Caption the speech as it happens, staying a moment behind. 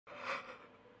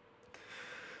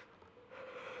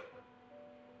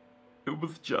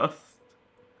was just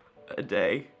a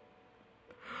day.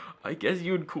 I guess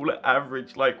you would call it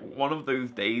average, like one of those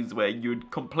days where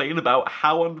you'd complain about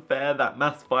how unfair that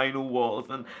maths final was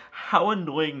and how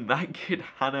annoying that kid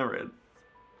Hannah is.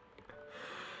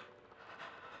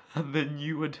 And then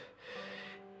you would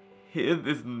hear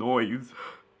this noise.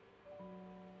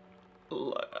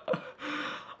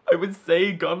 I would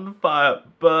say gunfire,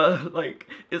 but like,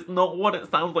 it's not what it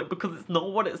sounds like because it's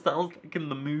not what it sounds like in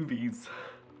the movies.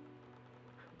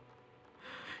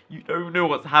 You don't know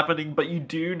what's happening, but you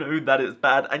do know that it's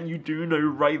bad, and you do know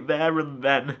right there and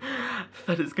then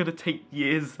that it's gonna take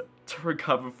years to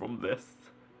recover from this.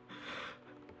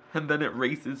 And then it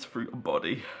races through your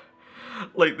body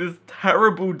like this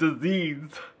terrible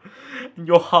disease. And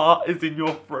your heart is in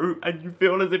your throat, and you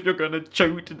feel as if you're gonna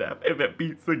choke to death if it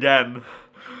beats again.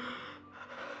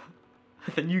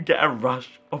 And then you get a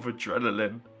rush of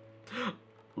adrenaline.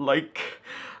 Like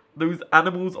those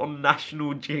animals on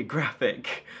National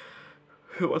Geographic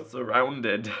who are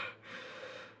surrounded.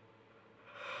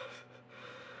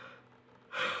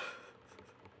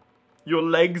 Your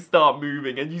legs start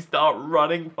moving and you start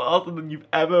running faster than you've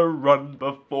ever run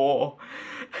before.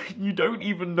 You don't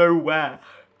even know where.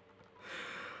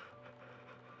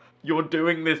 You're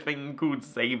doing this thing called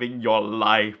saving your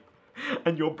life.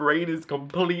 And your brain is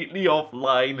completely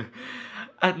offline.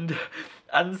 And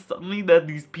suddenly there are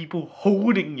these people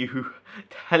holding you,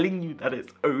 telling you that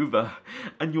it's over.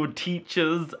 And your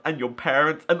teachers and your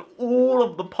parents and all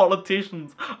of the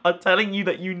politicians are telling you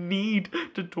that you need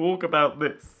to talk about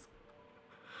this.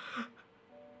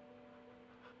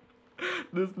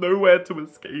 There's nowhere to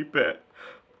escape it,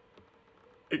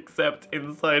 except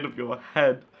inside of your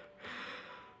head.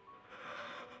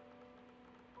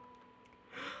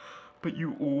 But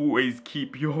you always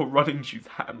keep your running shoes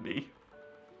handy,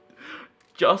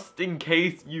 just in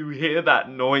case you hear that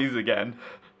noise again.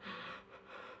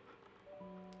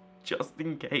 Just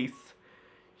in case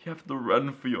you have to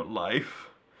run for your life.